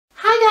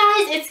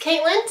guys, it's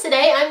Caitlin.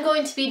 Today I'm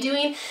going to be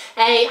doing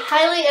a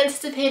highly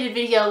anticipated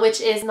video,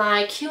 which is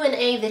my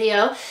Q&A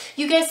video.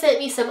 You guys sent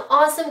me some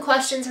awesome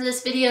questions for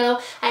this video.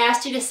 I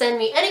asked you to send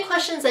me any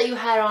questions that you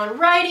had on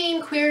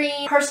writing,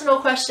 querying, personal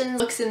questions,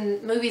 books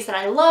and movies that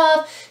I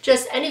love,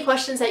 just any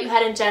questions that you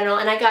had in general,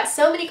 and I got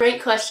so many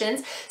great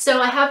questions.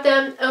 So I have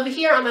them over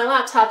here on my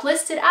laptop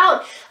listed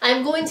out.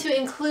 I'm going to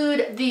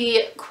include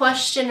the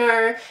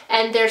questioner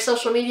and their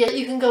social media.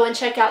 You can go and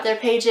check out their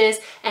pages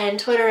and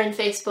Twitter and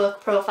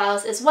Facebook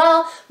profiles as well.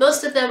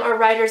 Most of them are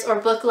writers or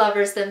book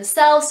lovers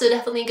themselves, so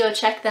definitely go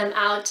check them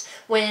out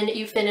when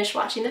you finish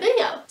watching the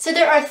video. So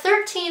there are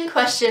 13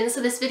 questions,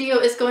 so this video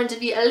is going to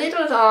be a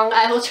little long.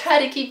 I will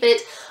try to keep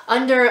it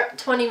under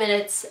 20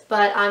 minutes,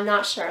 but I'm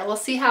not sure. We'll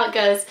see how it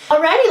goes.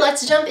 Alrighty,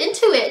 let's jump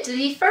into it.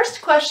 The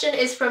first question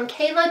is from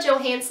Kayla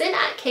Johansson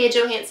at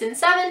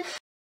kjohansson7.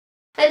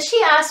 And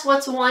she asked,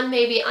 what's one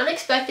maybe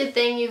unexpected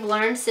thing you've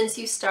learned since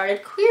you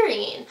started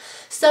querying?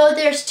 So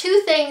there's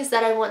two things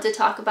that I want to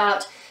talk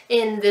about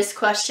in this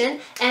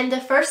question, and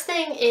the first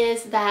thing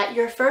is that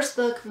your first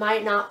book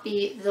might not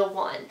be the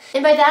one.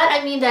 And by that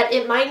I mean that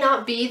it might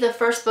not be the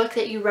first book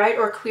that you write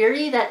or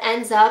query that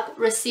ends up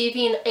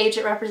receiving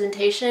agent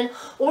representation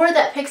or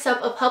that picks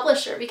up a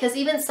publisher, because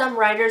even some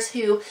writers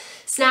who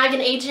snag an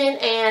agent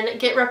and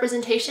get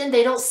representation,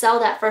 they don't sell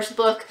that first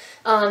book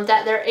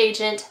that their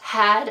agent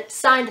had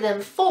signed them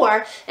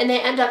for, and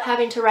they end up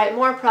having to write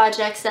more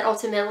projects that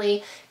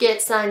ultimately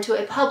get signed to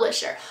a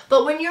publisher.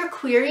 But when you're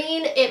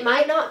querying, it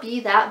might not be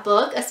that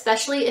book,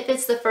 especially if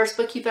it's the first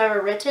book you've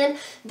ever written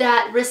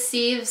that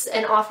receives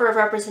an offer of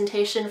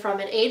representation from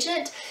an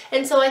agent.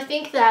 And so I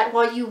think that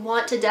while you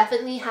want to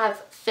definitely have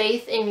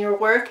faith in your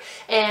work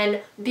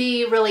and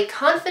be really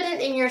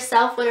confident in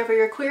yourself whenever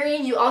you're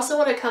querying, you also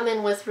want to come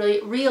in with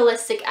really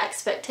realistic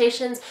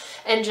expectations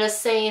and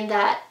just saying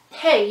that,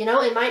 hey, you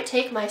know, it might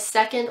take my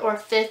second or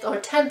fifth or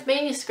 10th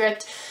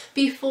manuscript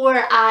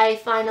before I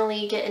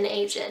finally get an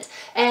agent.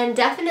 And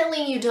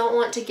definitely you don't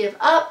want to give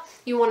up.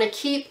 You want to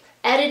keep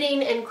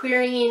editing and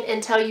querying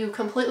until you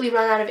completely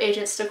run out of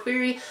agents to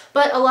query,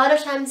 but a lot of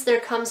times there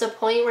comes a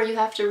point where you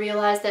have to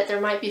realize that there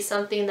might be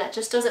something that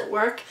just doesn't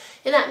work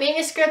in that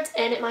manuscript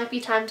and it might be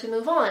time to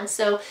move on.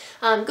 So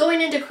going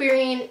into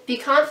querying, be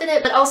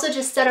confident, but also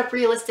just set up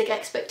realistic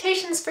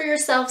expectations for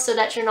yourself so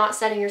that you're not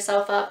setting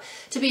yourself up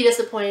to be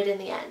disappointed in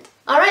the end.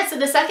 Alright, so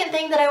the second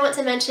thing that I want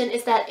to mention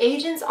is that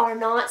agents are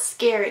not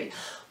scary.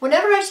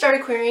 Whenever I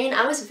started querying,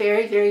 I was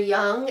very, very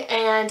young,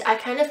 and I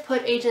kind of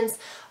put agents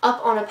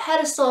up on a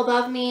pedestal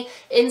above me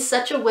in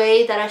such a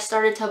way that I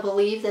started to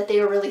believe that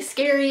they were really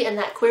scary and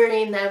that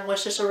querying them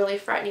was just a really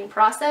frightening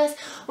process,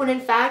 when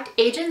in fact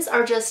agents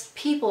are just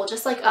people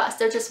just like us.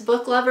 They're just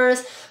book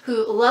lovers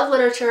who love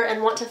literature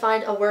and want to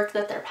find a work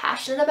that they're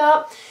passionate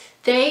about.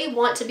 They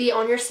want to be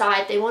on your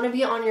side, they want to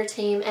be on your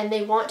team, and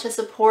they want to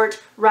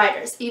support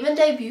writers, even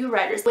debut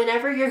writers.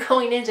 Whenever you're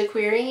going into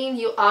querying,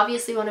 you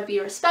obviously want to be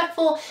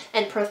respectful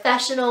and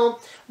professional,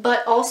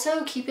 but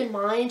also keep in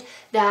mind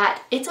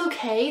that it's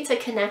okay to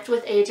connect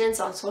with agents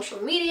on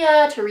social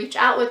media, to reach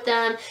out with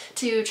them,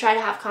 to try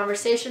to have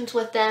conversations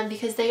with them,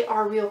 because they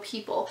are real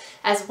people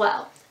as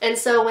well. And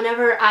so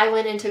whenever I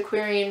went into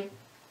querying,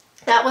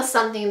 that was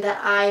something that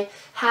I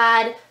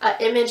had, an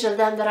image of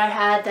them that I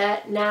had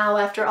that now,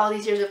 after all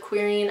these years of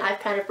querying, I've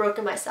kind of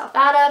broken myself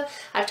out of.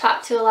 I've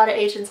talked to a lot of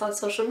agents on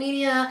social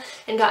media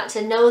and gotten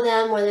to know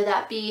them, whether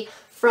that be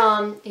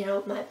from, you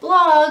know, my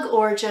blog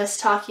or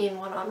just talking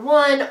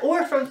one-on-one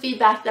or from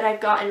feedback that I've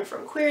gotten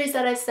from queries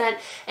that I've sent,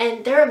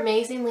 and they're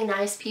amazingly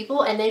nice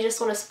people and they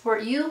just want to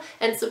support you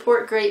and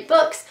support great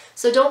books.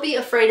 So don't be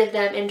afraid of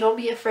them and don't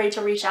be afraid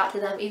to reach out to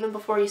them even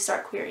before you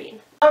start querying.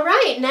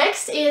 Alright,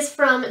 next is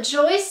from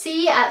Joy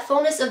C at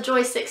Fullness of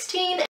Joy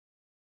 16.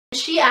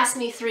 She asked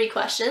me 3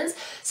 questions.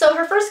 So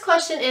her first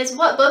question is,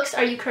 what books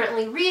are you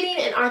currently reading,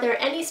 and are there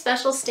any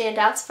special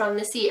standouts from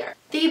this year?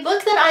 The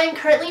book that I am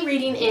currently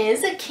reading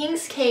is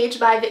King's Cage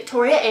by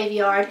Victoria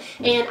Aveyard,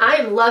 and I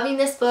am loving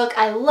this book.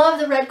 I love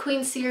the Red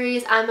Queen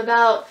series. I'm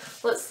about,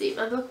 let's see,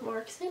 my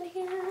bookmark's in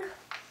here.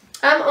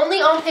 I'm only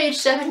on page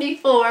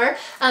 74. As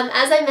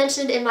I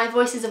mentioned in my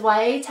Voices of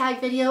YA tag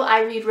video,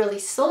 I read really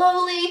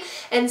slowly,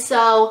 and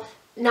so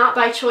not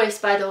by choice,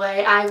 by the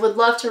way. I would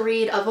love to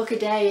read a book a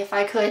day if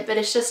I could, but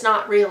it's just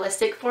not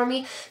realistic for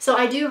me. So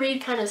I do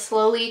read kind of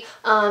slowly,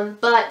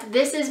 but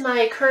this is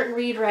my current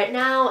read right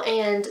now,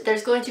 and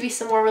there's going to be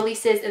some more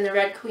releases in the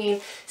Red Queen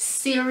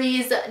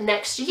series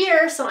next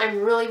year, so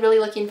I'm really, really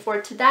looking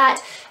forward to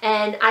that.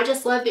 And I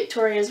just love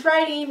Victoria's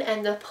writing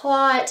and the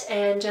plot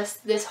and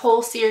just this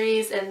whole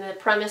series and the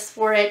premise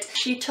for it.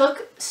 She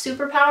took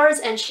superpowers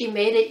and she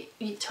made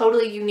it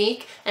totally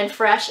unique and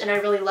fresh, and I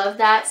really love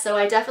that. So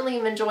I definitely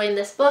am enjoying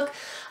this book.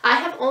 I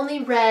have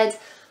only read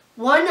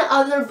one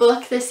other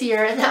book this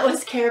year, and that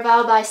was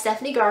Caraval by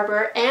Stephanie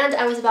Garber, and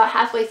I was about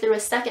halfway through a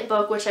second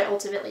book, which I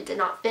ultimately did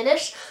not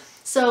finish.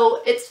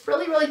 So it's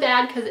really, really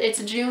bad because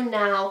it's June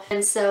now,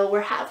 and so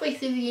we're halfway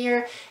through the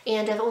year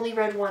and I've only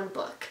read one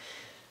book.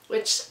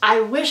 which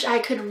I wish I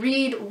could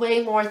read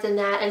way more than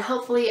that, and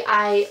hopefully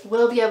I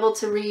will be able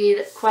to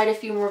read quite a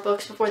few more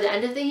books before the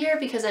end of the year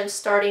because I'm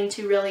starting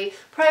to really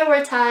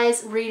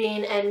prioritize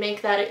reading and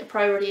make that a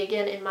priority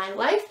again in my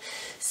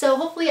life. So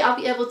hopefully I'll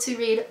be able to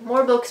read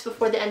more books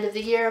before the end of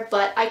the year,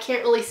 but I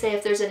can't really say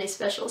if there's any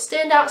special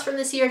standouts from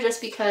this year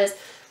just because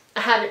I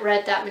haven't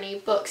read that many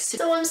books.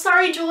 So I'm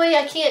sorry, Joy,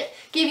 I can't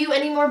give you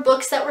any more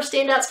books that were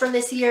standouts from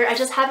this year. I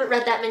just haven't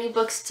read that many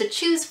books to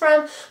choose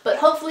from, but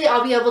hopefully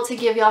I'll be able to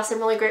give y'all some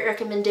really great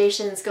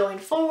recommendations going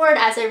forward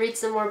as I read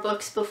some more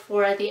books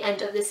before the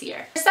end of this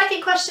year. The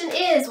second question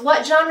is,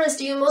 what genres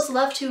do you most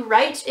love to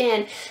write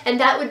in? And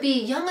that would be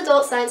young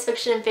adult, science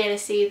fiction, and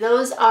fantasy.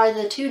 Those are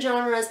the two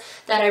genres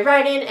that I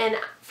write in, and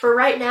for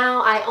right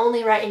now, I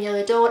only write in young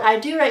adult. I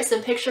do write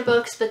some picture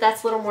books, but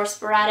that's a little more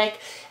sporadic,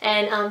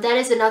 and that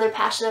is another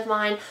passion of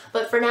mine.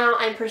 But for now,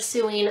 I'm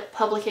pursuing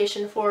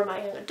publication for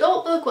my young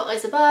adult book, What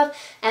Lies Above,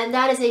 and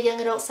that is a young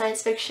adult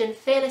science fiction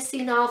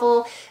fantasy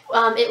novel.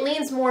 It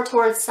leans more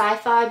towards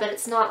sci-fi, but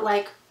it's not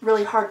like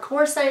really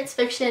hardcore science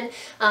fiction.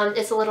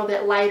 It's a little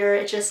bit lighter.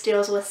 It just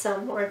deals with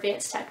some more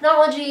advanced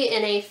technology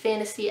in a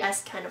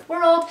fantasy-esque kind of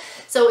world.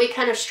 So it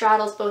kind of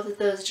straddles both of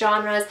those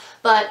genres,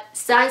 but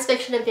science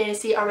fiction and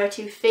fantasy are my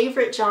two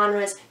favorite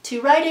genres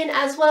to write in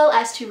as well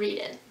as to read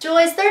in.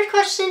 Joy's third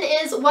question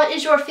is, what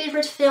is your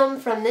favorite film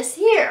from this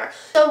year?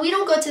 So we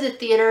don't go to the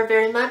theater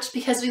very much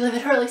because we live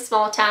in a really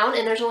small town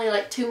and there's only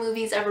like 2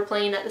 movies ever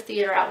playing at the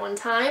theater at one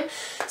time.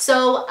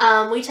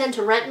 So we tend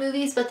to rent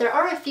movies, but there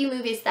are a few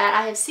movies that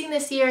I have seen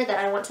this year that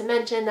I want to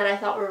mention that I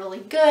thought were really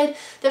good.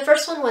 The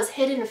first one was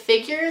Hidden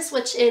Figures,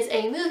 which is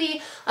a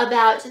movie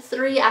about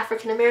 3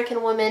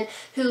 African-American women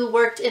who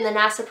worked in the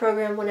NASA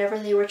program whenever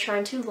they were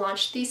trying to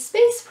launch the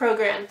space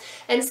program.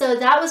 And so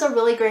that was a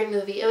really great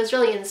movie. It was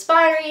really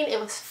inspiring, it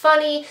was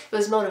funny, it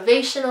was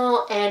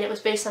motivational, and it was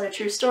based on a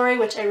true story,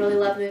 which I really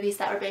love movies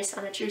that are based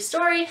on a true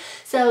story.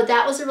 So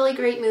that was a really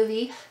great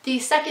movie. The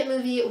second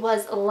movie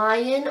was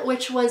Lion,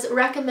 which was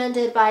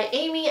recommended by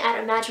Amy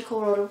at A Magical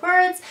World of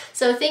Words.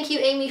 So thank you,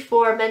 Amy,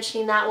 for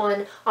mentioning that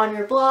one on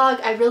your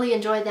blog. I really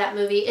enjoyed that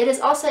movie. It is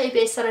also a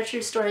based on a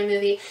true story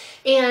movie,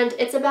 and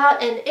it's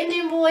about an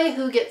Indian boy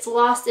who gets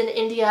lost in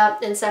India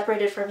and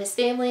separated from his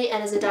family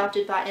and is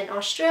adopted by an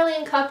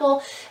Australian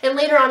couple, and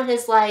later on in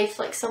his life,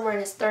 like somewhere in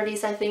his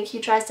 30s I think, he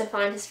tries to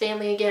find his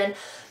family again.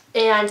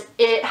 And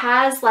it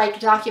has like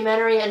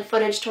documentary and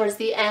footage towards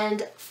the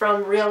end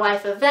from real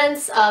life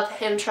events of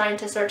him trying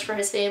to search for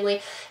his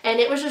family, and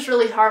it was just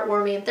really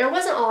heartwarming. There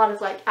wasn't a lot of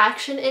like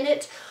action in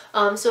it,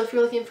 so if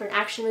you're looking for an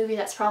action movie,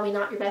 that's probably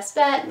not your best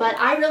bet, but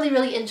I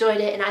really enjoyed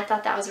it and I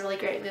thought that was a really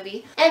great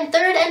movie. And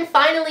third and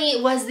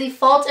finally was The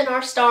Fault in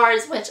Our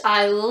Stars, which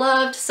I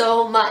loved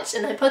so much,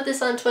 and I put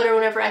this on Twitter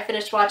whenever I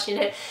finished watching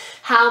it,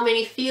 how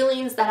many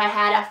feelings that I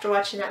had after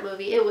watching that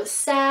movie. It was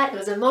sad, it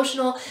was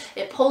emotional,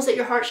 it pulls at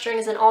your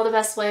heartstrings in all the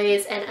best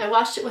ways, and I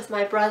watched it with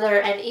my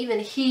brother and even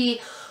he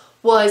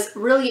was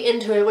really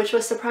into it, which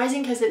was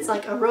surprising because it's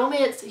like a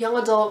romance young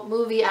adult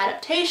movie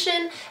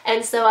adaptation,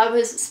 and so I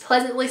was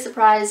pleasantly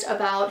surprised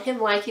about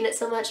him liking it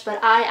so much,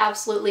 but I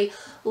absolutely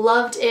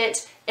loved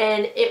it,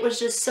 and it was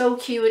just so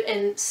cute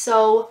and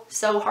so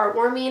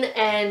heartwarming,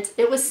 and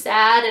it was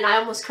sad and I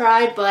almost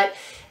cried, but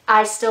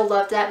I still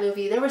loved that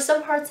movie. There were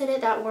some parts in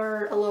it that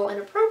were a little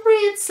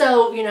inappropriate,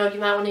 so you know, you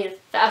might want to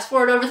fast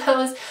forward over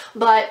those,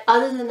 but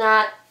other than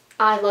that,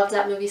 I loved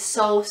that movie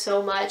so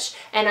much,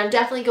 and I'm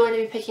definitely going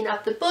to be picking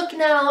up the book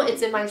now.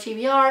 It's in my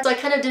TBR, so I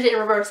kind of did it in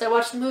reverse. I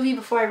watched the movie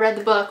before I read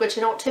the book, which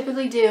I don't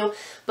typically do,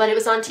 but it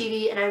was on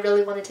TV and I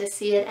really wanted to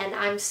see it, and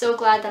I'm so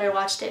glad that I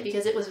watched it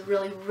because it was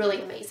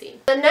really amazing.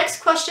 The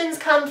next questions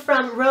come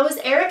from Rose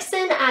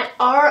Erickson at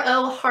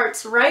RO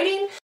Hearts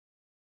Writing.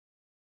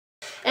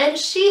 And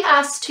she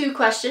asked 2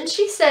 questions.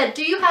 She said,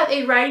 do you have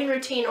a writing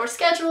routine or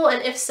schedule,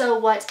 and if so,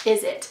 what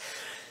is it?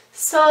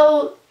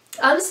 So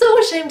I'm so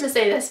ashamed to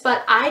say this,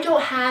 but I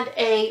don't have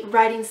a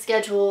writing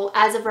schedule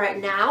as of right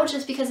now,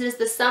 just because it is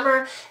the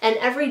summer and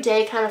every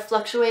day kind of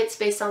fluctuates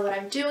based on what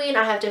I'm doing.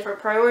 I have different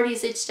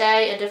priorities each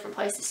day and different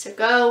places to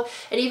go,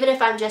 and even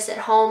if I'm just at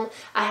home,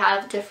 I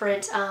have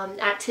different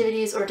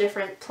activities or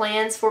different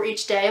plans for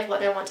each day of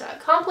what I want to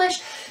accomplish.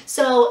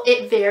 So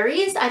it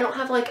varies. I don't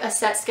have like a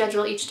set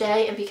schedule each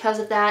day, and because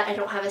of that, I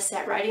don't have a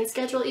set writing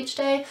schedule each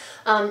day.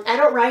 I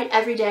don't write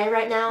every day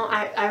right now.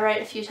 I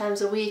write a few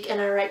times a week, and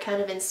I write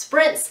kind of in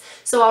sprints.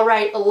 So I'll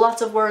write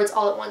lots of words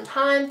all at one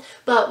time,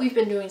 but we've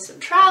been doing some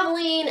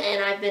traveling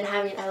and I've been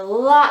having a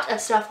lot of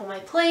stuff on my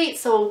plate.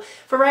 So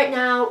for right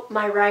now,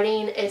 my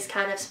writing is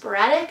kind of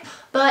sporadic,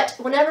 but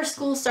whenever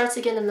school starts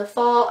again in the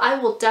fall, I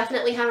will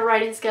definitely have a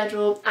writing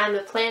schedule. I'm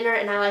a planner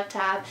and I like to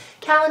have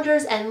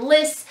calendars and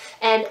lists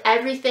and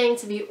everything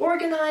to be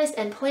organized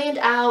and planned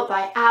out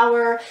by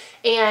hour.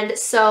 And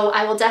so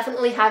I will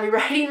definitely have a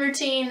writing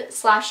routine /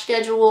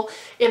 schedule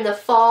in the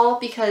fall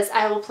because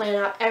I will plan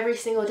out every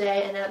single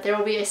day, and there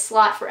will be a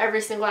slot for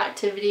every single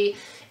activity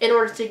in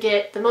order to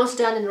get the most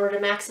done, in order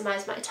to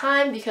maximize my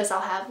time, because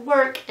I'll have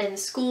work and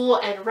school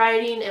and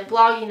writing and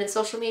blogging and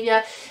social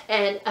media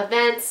and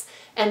events.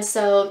 And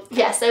so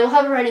yes, I will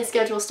have a writing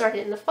schedule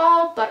starting in the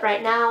fall, but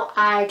right now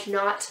I do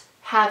not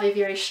have a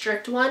very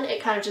strict one.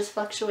 It kind of just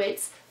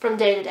fluctuates from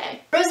day to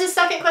day. Rose's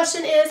second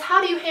question is, how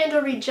do you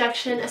handle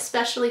rejection,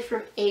 especially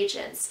from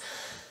agents?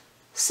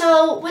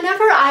 So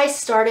whenever I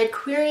started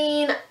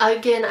querying,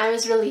 again, I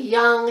was really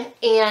young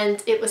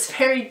and it was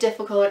very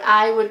difficult.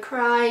 I would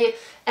cry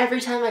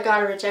every time I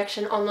got a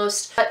rejection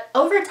almost. But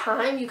over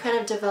time, you kind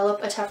of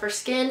develop a tougher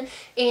skin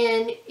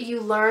and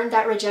you learn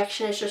that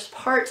rejection is just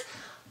part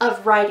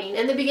of writing.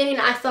 In the beginning,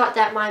 I thought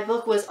that my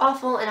book was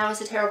awful and I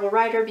was a terrible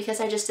writer because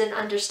I just didn't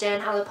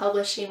understand how the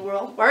publishing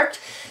world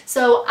worked.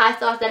 So I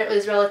thought that it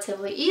was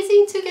relatively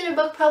easy to get a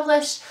book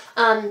published,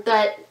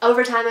 but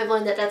over time I've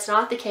learned that that's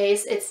not the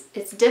case.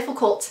 It's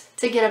difficult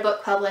to get a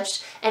book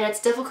published and it's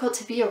difficult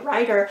to be a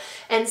writer.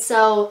 And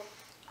so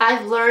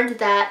I've learned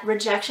that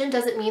rejection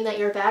doesn't mean that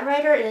you're a bad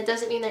writer, and it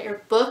doesn't mean that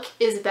your book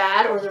is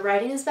bad or the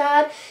writing is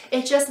bad.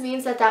 It just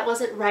means that that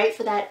wasn't right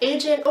for that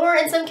agent, or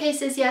in some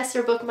cases, yes,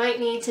 your book might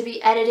need to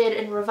be edited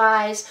and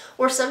revised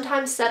or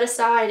sometimes set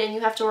aside and you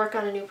have to work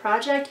on a new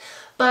project.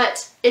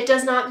 But it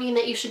does not mean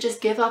that you should just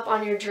give up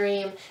on your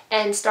dream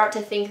and start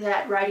to think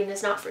that writing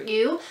is not for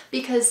you,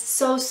 because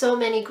so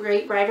many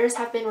great writers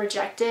have been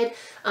rejected.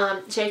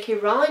 J.K.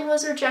 Rowling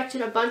was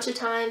rejected a bunch of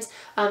times.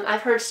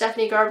 I've heard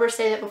Stephanie Garber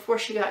say that before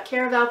she got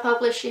Caraval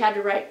published, she had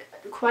to write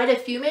quite a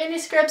few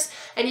manuscripts,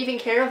 and even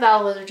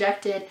Caraval was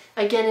rejected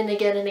again and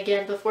again and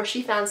again before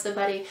she found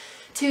somebody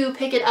to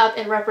pick it up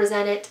and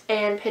represent it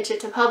and pitch it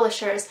to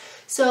publishers.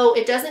 So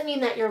it doesn't mean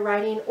that your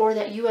writing or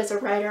that you as a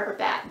writer are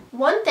bad.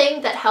 One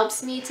thing that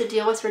helps me to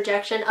deal with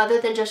rejection, other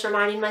than just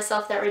reminding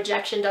myself that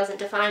rejection doesn't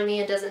define me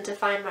and doesn't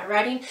define my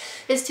writing,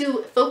 is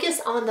to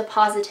focus on the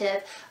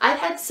positive. I've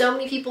had so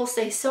many people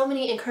say so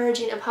many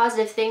encouraging and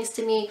positive things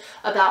to me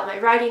about my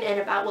writing and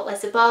about What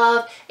Lies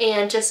Above,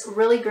 and just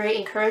really great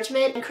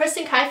encouragement. And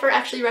Kristen Kiefer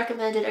actually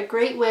recommended a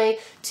great way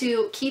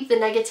to keep the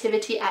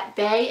negativity at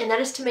bay, and that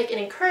is to make an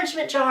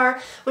encouragement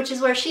jar, which is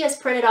where she has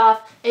printed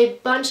off a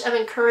bunch of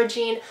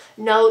encouraging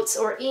notes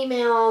or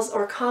emails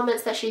or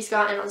comments that she's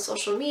gotten on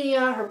social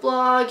media, her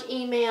blog,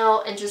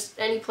 email, and just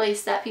any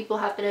place that people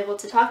have been able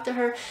to talk to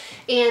her.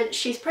 And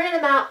she's printed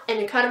them out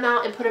and cut them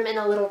out and put them in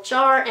a little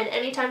jar, and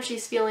anytime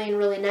she's feeling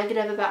really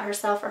negative about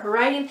herself or her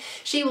writing,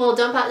 she will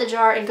dump out the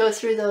jar and go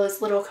through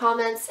those little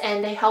comments,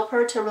 and they help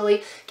her to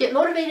really get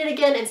motivated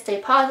again and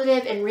stay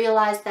positive and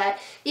realize that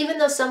even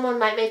though someone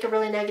might make a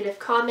really negative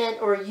comment,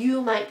 or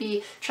you might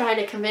be trying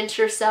to convince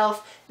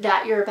yourself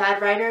that you're a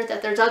bad writer,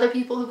 that there's other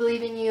people who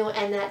believe in you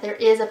and that there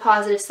is a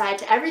positive side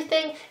to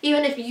everything,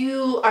 even if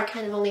you are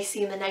kind of only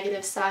seeing the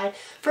negative side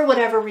for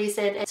whatever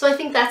reason. And so I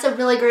think that's a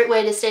really great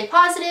way to stay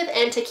positive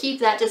and to keep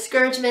that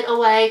discouragement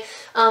away.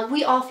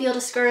 We all feel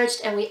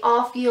discouraged and we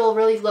all feel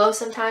really low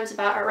sometimes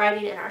about our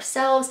writing and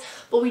ourselves,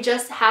 but we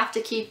just have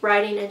to keep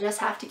writing and just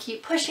have to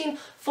keep pushing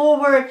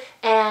forward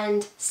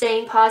and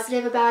staying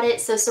positive about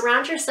it. So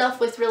surround yourself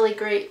with really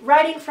great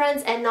writing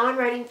friends and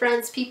non-writing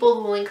friends, people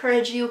who will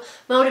encourage you,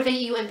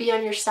 motivate you, and be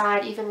on your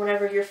side even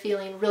whenever you're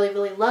feeling really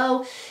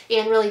low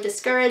and really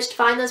discouraged.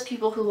 Find those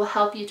people who will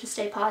help you to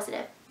stay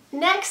positive.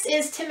 Next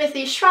is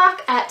Timothy Schrock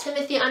at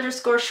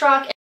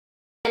Timothy_Schrock,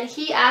 and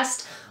he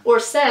asked or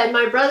said,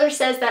 my brother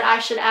says that I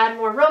should add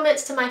more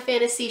romance to my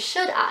fantasy,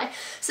 should I?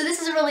 So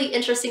this is a really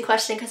interesting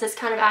question because it's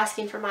kind of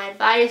asking for my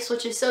advice,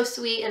 which is so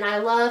sweet and I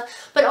love,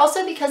 but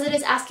also because it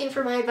is asking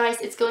for my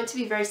advice, it's going to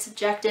be very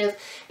subjective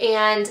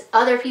and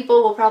other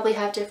people will probably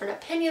have different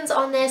opinions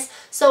on this.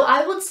 So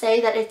I would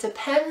say that it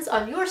depends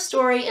on your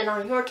story and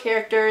on your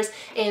characters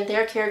and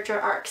their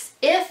character arcs.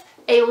 If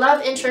a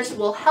love interest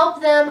will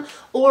help them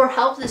or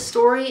help the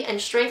story and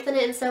strengthen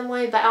it in some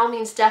way, by all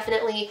means,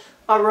 definitely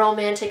a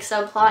romantic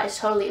subplot is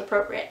totally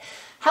appropriate.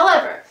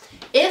 However,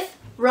 if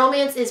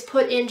romance is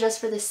put in just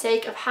for the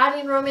sake of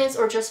having romance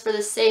or just for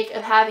the sake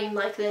of having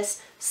like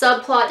this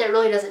subplot that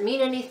really doesn't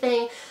mean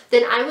anything,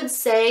 then I would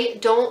say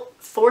don't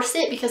force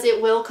it, because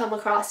it will come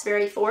across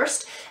very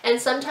forced.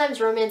 And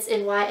sometimes romance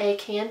in YA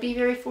can be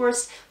very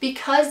forced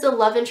because the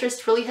love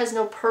interest really has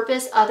no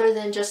purpose other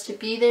than just to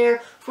be there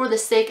for the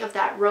sake of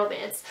that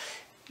romance.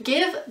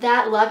 Give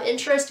that love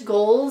interest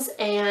goals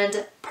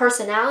and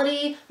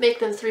personality, make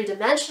them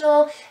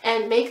three-dimensional,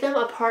 and make them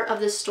a part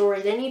of the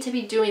story. They need to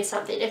be doing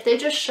something. If they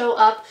just show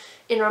up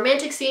in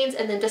romantic scenes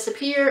and then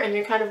disappear and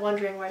you're kind of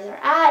wondering where they're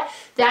at,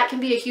 that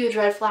can be a huge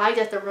red flag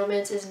that the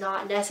romance is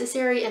not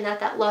necessary and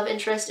that love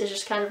interest is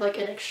just kind of like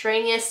an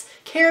extraneous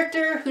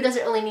character who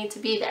doesn't really need to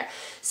be there.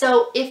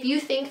 So if you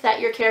think that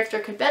your character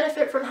could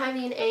benefit from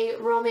having a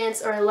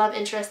romance or a love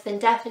interest, then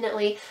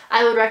definitely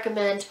I would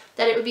recommend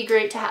that it would be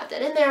great to have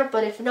that in there,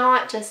 but if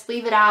not, just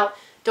leave it out.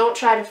 Don't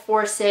try to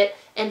force it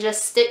and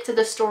just stick to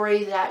the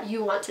story that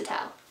you want to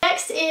tell.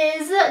 Next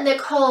is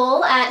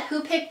Nicole at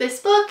Who Picked This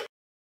Book?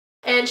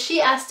 And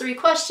she asked 3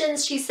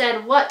 questions. She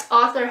said, what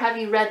author have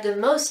you read the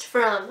most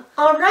from?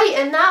 Alright,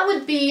 and that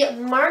would be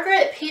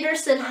Margaret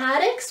Peterson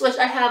Haddix, which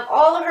I have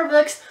all of her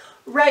books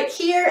right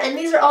here, and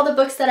these are all the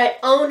books that I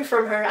own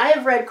from her. I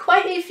have read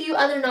quite a few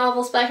other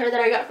novels by her that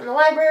I got from the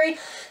library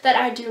that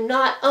I do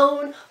not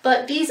own,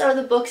 but these are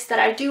the books that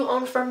I do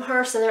own from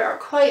her, so there are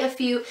quite a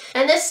few.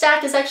 And this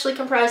stack is actually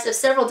comprised of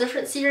several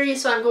different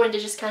series, so I'm going to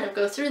just kind of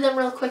go through them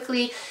real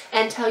quickly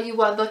and tell you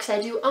what books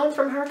I do own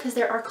from her, because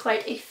there are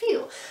quite a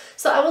few.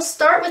 So I will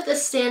start with the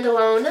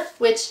standalone,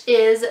 which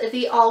is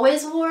The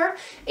Always War,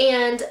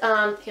 and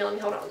here, let me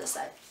hold it on this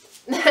side.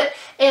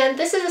 And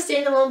this is a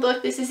standalone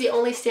book. This is the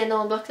only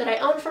standalone book that I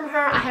own from her.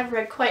 I have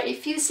read quite a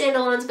few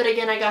standalones, but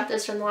again, I got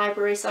this from the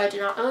library, so I do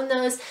not own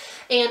those.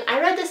 And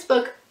I read this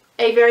book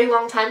a very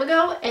long time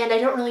ago, and I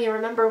don't really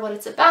remember what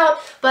it's about,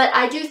 but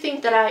I do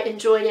think that I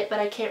enjoyed it, but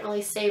I can't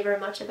really say very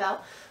much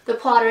about the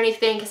plot or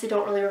anything because I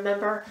don't really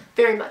remember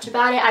very much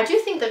about it. I do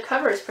think the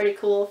cover is pretty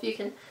cool, if you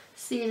can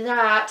see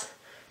that.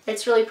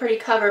 It's really pretty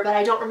cover, but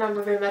I don't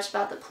remember very much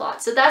about the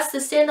plot. So that's the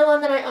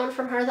standalone that I own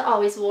from her, The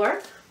Always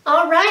War.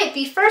 Alright,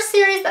 the first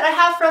series that I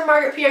have from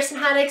Margaret Peterson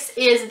Haddix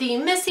is the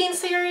Missing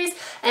series,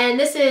 and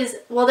this is,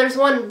 well, there's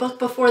one book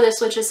before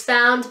this which is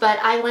found, but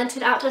I lent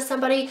it out to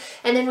somebody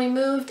and then we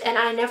moved and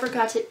I never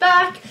got it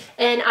back,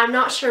 and I'm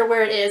not sure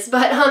where it is,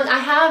 but I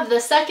have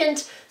the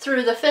second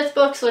through the 5th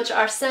books, which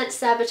are Sent,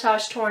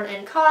 Sabotage, Torn,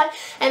 and Caught,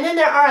 and then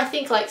there are, I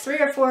think, like 3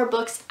 or 4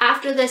 books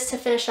after this to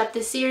finish up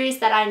the series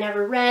that I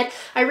never read.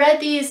 I read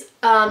these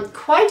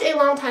quite a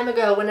long time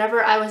ago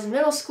whenever I was in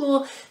middle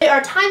school. They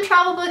are time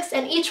travel books,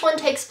 and each one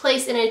takes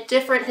place in a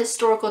different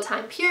historical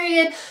time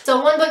period.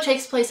 So one book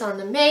takes place on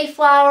the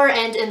Mayflower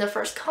and in the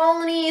first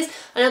colonies.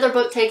 Another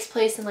book takes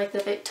place in like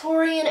the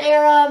Victorian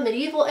era,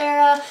 medieval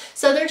era.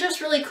 So they're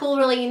just really cool,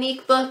 really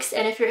unique books,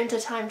 and if you're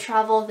into time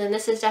travel, then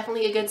this is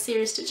definitely a good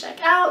series to check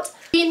out.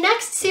 The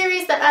next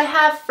series that I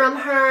have from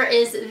her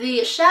is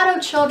the Shadow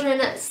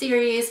Children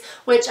series,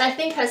 which I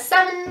think has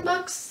 7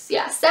 books.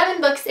 Yeah, 7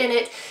 books in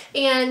it,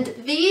 and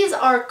these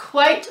are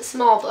quite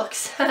small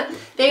books.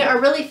 They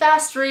are really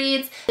fast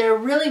reads. They're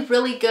really,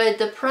 really good.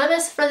 The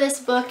premise for this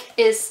book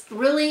is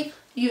really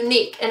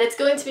unique, and it's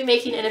going to be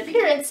making an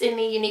appearance in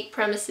the Unique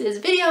Premises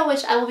video,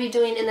 which I will be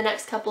doing in the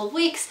next couple of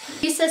weeks.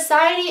 The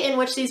society in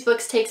which these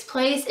books takes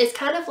place is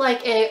kind of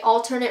like a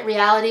alternate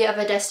reality of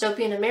a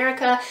dystopian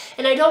America,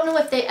 and I don't know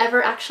if they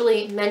ever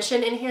actually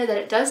mention in here that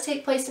it does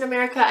take place in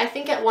America. I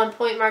think at one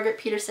point Margaret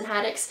Peterson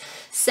Haddix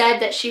said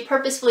that she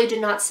purposefully did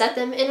not set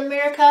them in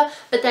America,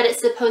 but that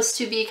it's supposed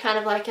to be kind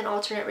of like an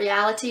alternate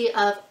reality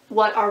of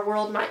what our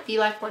world might be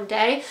like one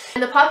day.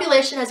 And the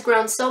population has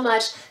grown so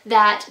much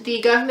that the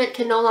government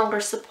can no longer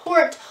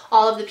support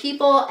all of the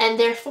people, and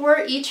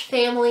therefore each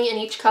family and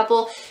each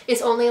couple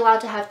is only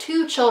allowed to have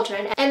 2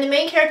 children. And the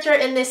main character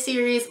in this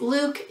series,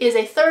 Luke, is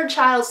a 3rd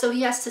child, so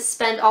he has to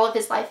spend all of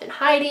his life in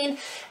hiding,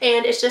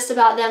 and it's just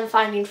about them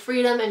finding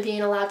freedom and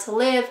being allowed to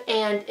live,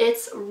 and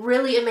it's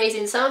really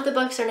amazing. Some of the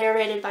books are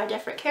narrated by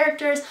different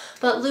characters,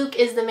 but Luke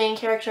is the main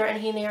character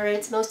and he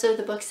narrates most of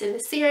the books in the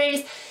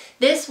series.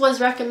 This was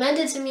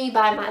recommended to me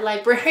by my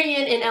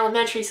librarian in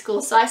elementary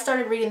school, so I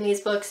started reading these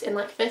books in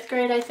like 5th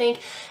grade, I think,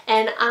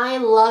 and I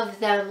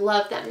love them,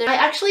 love them. I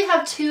actually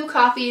have 2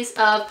 copies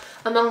of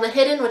Among the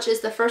Hidden, which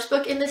is the first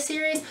book in the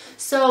series,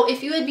 so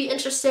if you would be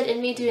interested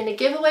in me doing a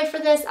giveaway for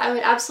this, I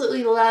would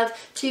absolutely love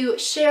to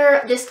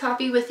share this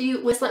copy with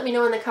you. Just let me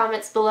know in the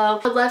comments below.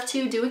 I'd love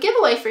to do a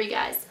giveaway for you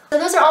guys. So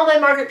those are all my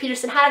Margaret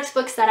Peterson Haddix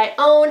books that I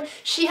own.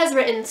 She has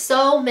written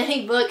so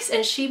many books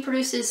and she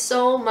produces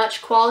so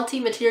much quality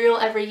material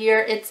every year.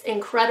 It's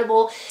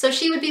incredible. So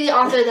she would be the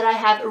author that I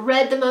have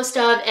read the most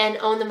of and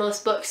own the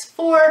most books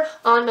for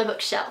on my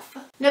bookshelf.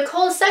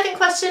 Nicole's second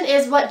question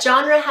is, what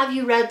genre have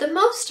you read the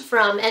most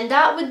from? And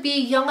that would be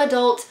young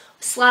adult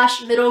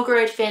 / middle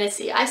grade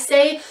fantasy. I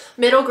say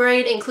middle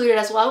grade included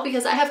as well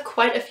because I have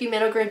quite a few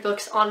middle grade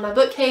books on my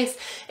bookcase,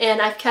 and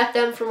I've kept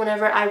them from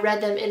whenever I read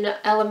them in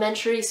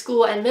elementary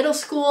school and middle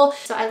school.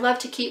 So I love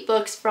to keep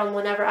books from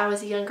whenever I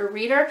was a younger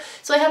reader.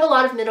 So I have a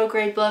lot of middle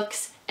grade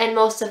books, and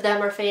most of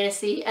them are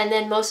fantasy, and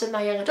then most of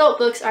my young adult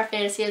books are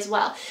fantasy as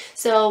well.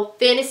 So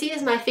fantasy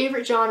is my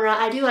favorite genre.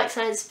 I do like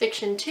science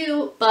fiction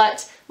too,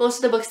 but most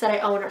of the books that I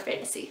own are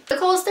fantasy.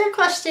 Nicole's third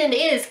question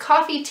is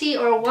coffee, tea,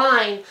 or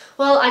wine?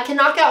 Well, I can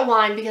knock out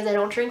wine because I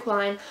don't drink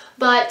wine,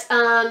 but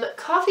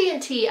coffee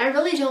and tea, I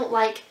really don't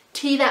like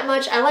tea that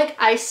much. I like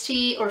iced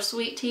tea or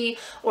sweet tea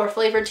or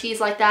flavored teas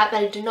like that,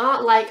 but I do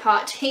not like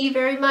hot tea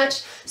very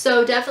much.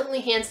 So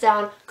definitely hands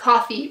down,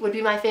 coffee would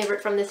be my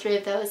favorite from the 3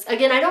 of those.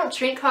 Again, I don't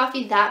drink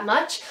coffee that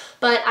much,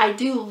 but I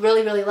do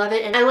really, really love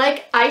it. And I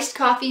like iced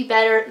coffee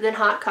better than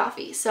hot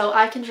coffee. So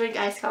I can drink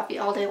iced coffee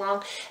all day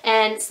long.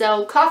 And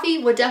so coffee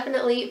would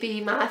definitely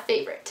be my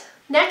favorite.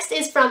 Next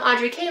is from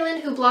Audrey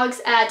Kalin, who blogs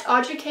at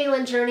Audrey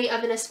Kalin Journey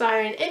of an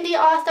Aspiring Indie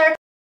Author.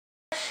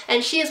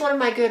 and she is one of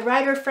my good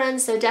writer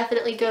friends, so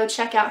definitely go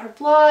check out her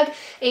blog.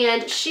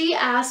 And she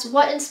asked,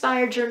 what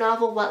inspired your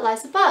novel What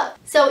Lies Above?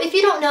 So if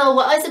you don't know,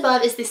 What Lies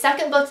Above is the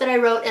second book that I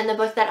wrote and the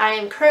book that I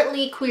am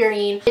currently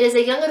querying. It is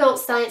a young adult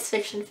science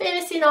fiction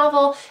fantasy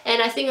novel,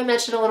 and I think I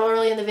mentioned a little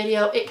early in the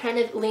video, it kind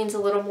of leans a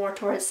little more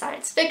towards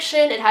science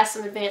fiction. It has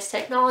some advanced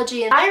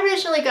technology, and I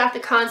originally got the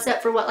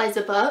concept for What Lies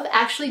Above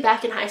actually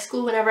back in high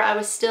school whenever I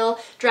was still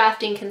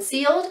drafting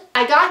Concealed.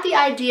 I got the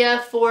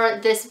idea for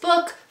this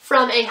book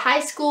from a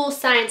high school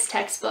science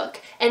textbook,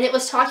 and it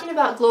was talking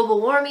about global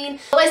warming.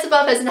 What Lies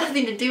Above has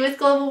nothing to do with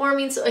global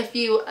warming, so if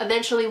you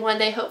eventually one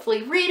day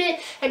hopefully read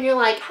it and you're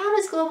like, how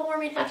does global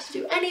warming have to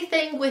do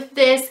anything with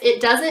this? It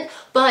doesn't,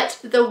 but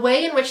the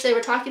way in which they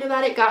were talking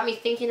about it got me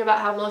thinking about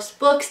how most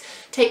books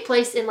take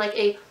place in like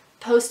a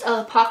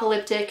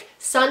post-apocalyptic,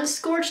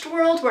 sun-scorched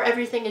world where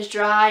everything is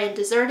dry and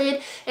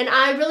deserted, and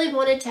I really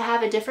wanted to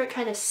have a different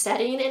kind of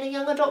setting in a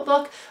young adult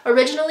book.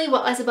 Originally,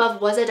 What Lies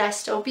Above was a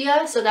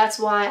dystopia, so that's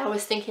why I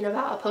was thinking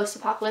about a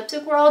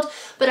post-apocalyptic world,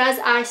 but as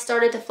I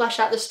started to flesh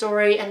out the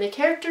story and the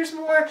characters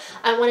more,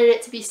 I wanted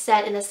it to be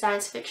set in a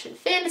science fiction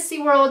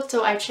fantasy world,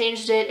 so I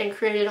changed it and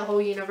created a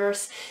whole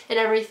universe and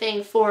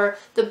everything for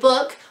the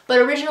book. But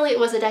originally it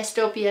was a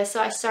dystopia,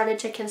 so I started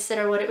to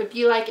consider what it would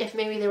be like if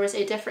maybe there was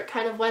a different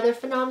kind of weather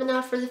phenomena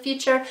for the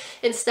future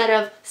instead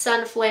of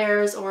sun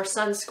flares or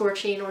sun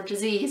scorching or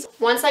disease.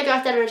 Once I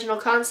got that original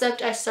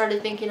concept, I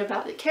started thinking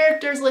about the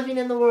characters living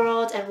in the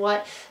world and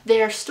what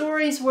their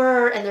stories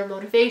were and their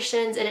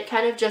motivations, and it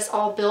kind of just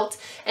all built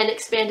and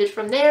expanded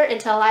from there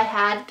until I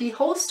had the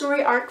whole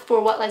story arc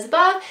for What Lies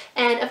Above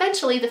and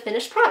eventually the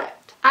finished product.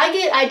 I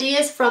get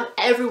ideas from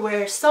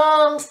everywhere: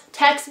 songs,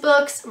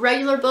 textbooks,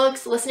 regular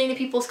books, listening to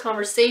people's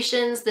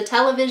conversations, the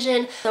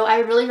television. So I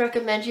really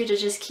recommend you to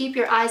just keep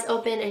your eyes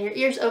open and your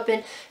ears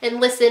open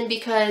and listen,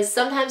 because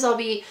sometimes I'll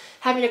be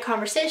having a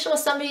conversation with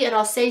somebody and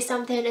I'll say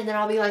something and then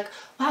I'll be like,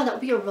 wow, that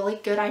would be a really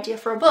good idea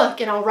for a book,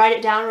 and I'll write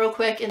it down real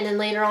quick, and then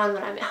later on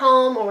when I'm at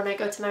home or when I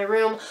go to my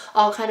room,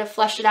 I'll kind of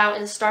flesh it out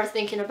and start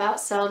thinking about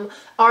some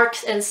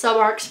arcs and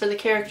sub-arcs for the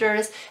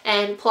characters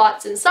and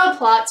plots and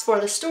subplots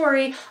for the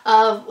story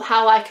of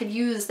how I could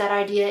use that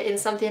idea in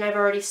something I've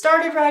already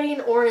started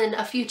writing or in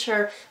a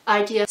future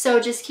idea. So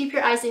just keep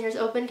your eyes and ears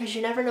open, because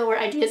you never know where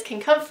ideas can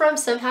come from.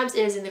 Sometimes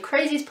it is in the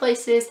craziest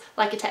places,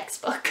 like a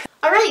textbook.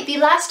 Alright, the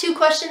last two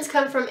questions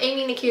come from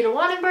Amy Nikita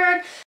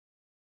Wannenberg.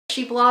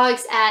 She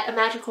blogs at A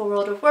Magical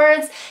World of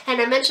Words, and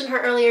I mentioned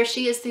her earlier.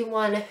 She is the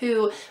one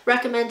who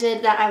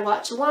recommended that I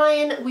watch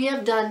Lion. We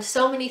have done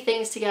so many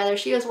things together.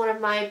 She is one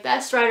of my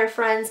best writer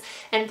friends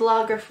and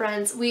blogger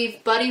friends.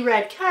 We've buddy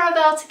read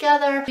Caraval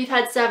together. We've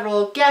had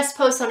several guest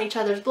posts on each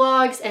other's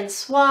blogs and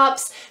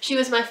swaps. She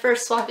was my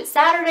first Swap It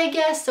Saturday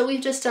guest, so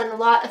we've just done a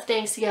lot of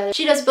things together.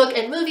 She does book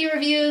and movie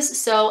reviews,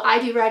 so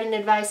I do writing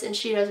advice and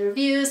she does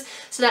reviews,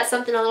 so that's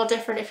something a little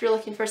different. If you're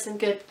looking for some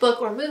good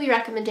book or movie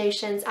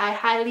recommendations, I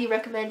highly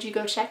recommend you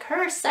go check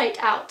her site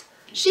out.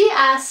 She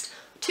asked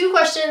two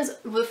questions.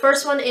 The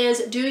first one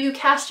is, do you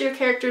cast your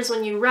characters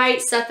when you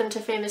write, set them to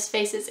famous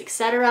faces,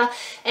 etc.?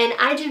 And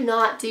I do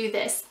not do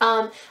this.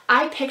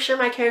 I picture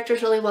my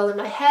characters really well in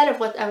my head of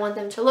what I want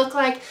them to look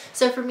like.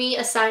 So for me,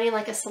 assigning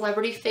like a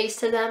celebrity face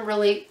to them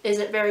really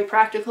isn't very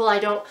practical. I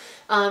don't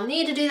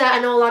need to do that. I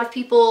know a lot of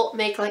people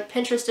make like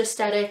Pinterest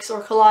aesthetics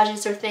or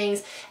collages or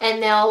things,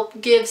 and they'll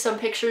give some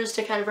pictures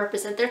to kind of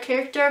represent their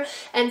character.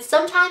 And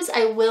sometimes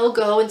I will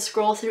go and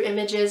scroll through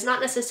images, not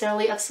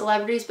necessarily of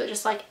celebrities, but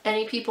just like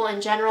any people in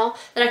general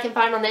that I can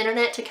find on the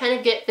internet to kind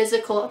of get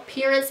physical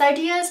appearance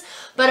ideas.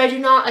 But I do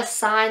not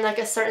assign like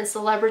a certain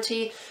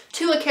celebrity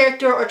to a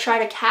character or try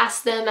to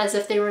cast them as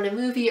if they were in a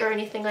movie or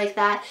anything like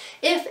that.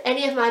 If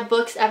any of my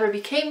books ever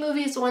became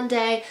movies one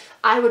day,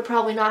 I would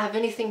probably not have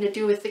anything to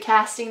do with the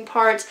casting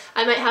part.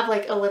 I might have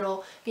like a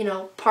little, you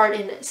know, part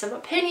in some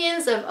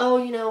opinions of, oh,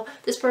 you know,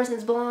 this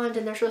person's blonde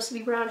and they're supposed to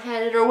be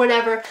brown-headed or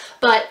whatever.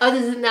 But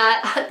other than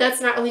that,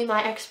 that's not really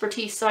my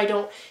expertise, so I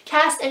don't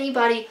cast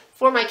anybody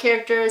for my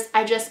characters.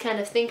 I just kind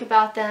of think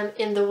about them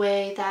in the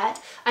way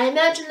that I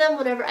imagined them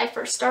whenever I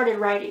first started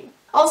writing.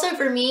 Also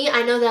for me,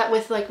 I know that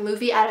with like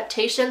movie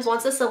adaptations,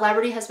 once a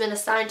celebrity has been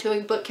assigned to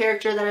a book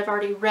character that I've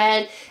already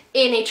read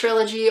in a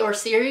trilogy or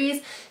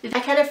series, I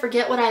kind of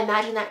forget what I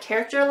imagine that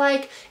character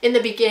like in the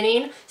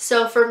beginning.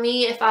 So for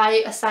me, if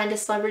I assigned a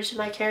celebrity to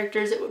my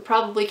characters, it would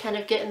probably kind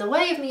of get in the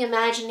way of me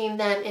imagining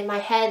them in my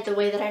head the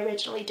way that I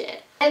originally did.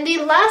 And the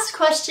last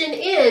question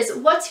is,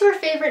 what's your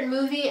favorite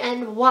movie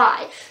and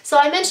why? So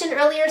I mentioned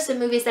earlier some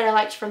movies that I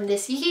liked from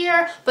this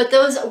year, but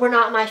those were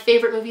not my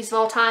favorite movies of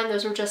all time.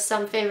 Those were just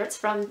some favorites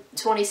from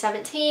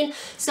 2017.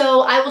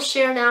 So I will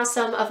share now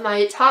some of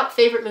my top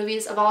favorite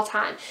movies of all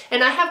time.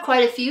 And I have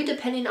quite a few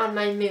depending on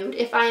my mood.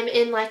 If I'm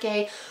in like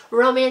a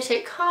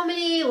romantic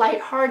comedy,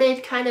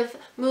 lighthearted kind of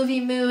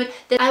movie mood,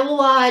 then I will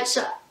watch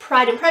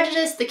Pride and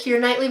Prejudice, the Keira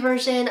Knightley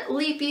version,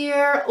 Leap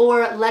Year,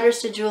 or Letters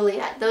to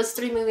Juliet. Those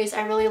three movies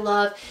I really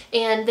love,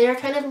 and they're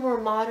kind of more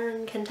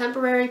modern,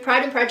 contemporary.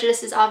 Pride and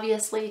Prejudice is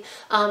obviously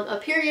a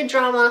period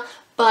drama,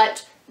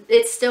 but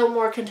it's still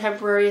more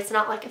contemporary. It's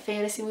not like a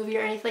fantasy movie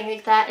or anything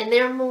like that. And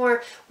they're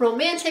more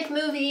romantic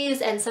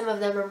movies, and some of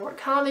them are more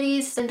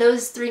comedies. And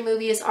those 3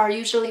 movies are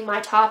usually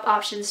my top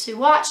options to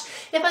watch.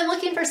 If I'm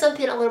looking for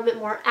something a little bit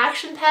more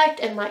action-packed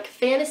and like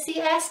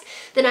fantasy-esque,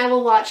 then I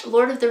will watch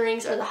Lord of the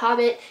Rings or The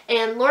Hobbit.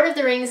 And Lord of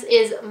the Rings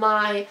is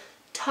my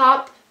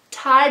top,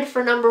 tied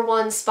for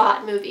 #1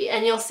 spot movie,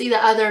 and you'll see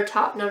the other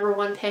top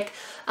 #1 pick.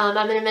 I'm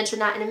going to mention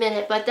that in a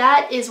minute, but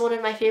that is one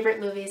of my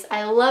favorite movies.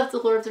 I love the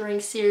Lord of the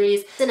Rings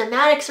series.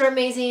 Cinematics are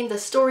amazing, the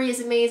story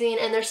is amazing,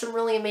 and there's some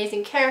really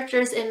amazing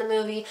characters in the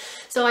movie,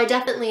 so I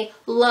definitely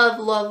love,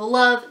 love,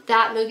 love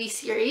that movie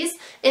series.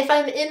 If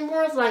I'm in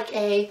more of like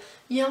a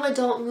young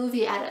adult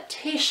movie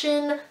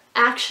adaptation,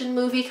 action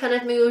movie kind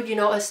of mood, you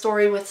know, a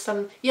story with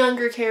some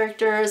younger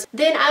characters,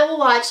 then I will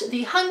watch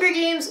The Hunger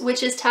Games,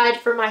 which is tied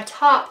for my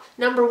top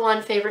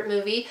 #1 favorite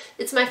movie.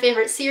 It's my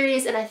favorite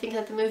series, and I think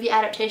that the movie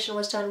adaptation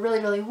was done really,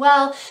 really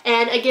well.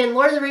 And again,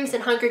 Lord of the Rings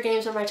and Hunger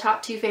Games are my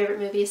top 2 favorite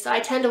movies, so I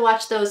tend to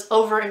watch those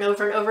over and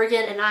over and over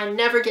again, and I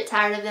never get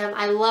tired of them.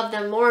 I love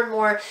them more and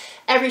more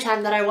every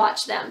time that I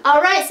watch them.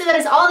 Alright, so that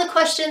is all the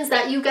questions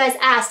that you guys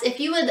asked.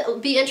 If you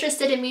would be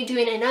interested in me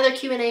doing another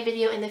Q&A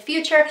video in the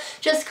future,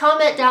 just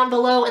comment down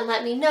below and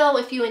let me know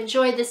if you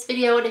enjoyed this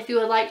video and if you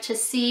would like to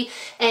see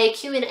a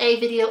Q&A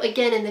video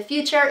again in the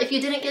future. If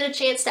you didn't get a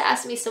chance to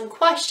ask me some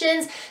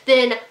questions,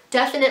 then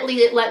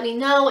definitely let me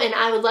know, and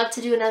I would love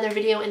to do another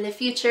video in the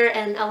future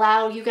and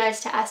allow you guys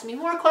to ask me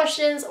more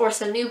questions, or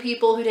some new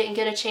people who didn't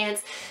get a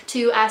chance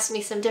to ask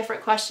me some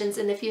different questions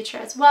in the future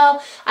as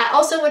well. I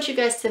also want you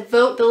guys to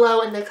vote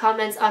below in the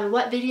comments on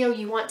what video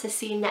you want to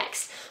see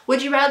next.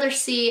 Would you rather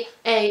see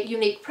a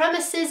unique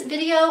premises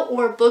video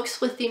or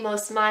books with the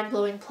most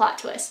mind-blowing plot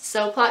twists?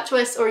 So plot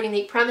twists or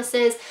unique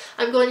premises.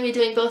 I'm going to be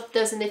doing both of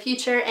those in the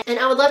future, and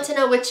I would love to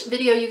know which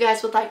video you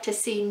guys would like to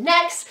see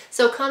next,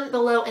 so comment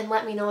below and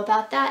let me know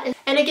about that.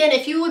 And again,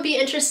 if you would be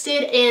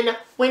interested in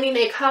winning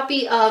a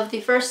copy of the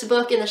first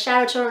book in the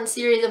Shadow Children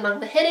series, Among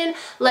the Hidden,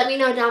 let me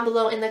know down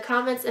below in the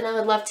comments, and I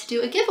would love to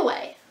do a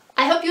giveaway.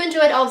 I hope you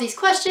enjoyed all of these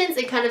questions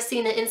and kind of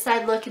seeing an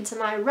inside look into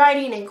my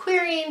writing and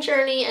querying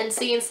journey and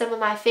seeing some of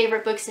my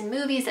favorite books and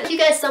movies. Thank you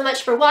guys so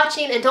much for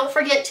watching, and don't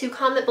forget to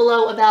comment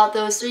below about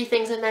those 3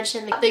 things I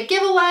mentioned. The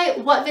giveaway,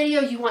 what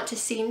video you want to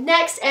see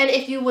next, and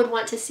if you would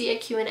want to see a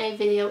Q&A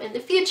video in the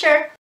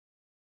future.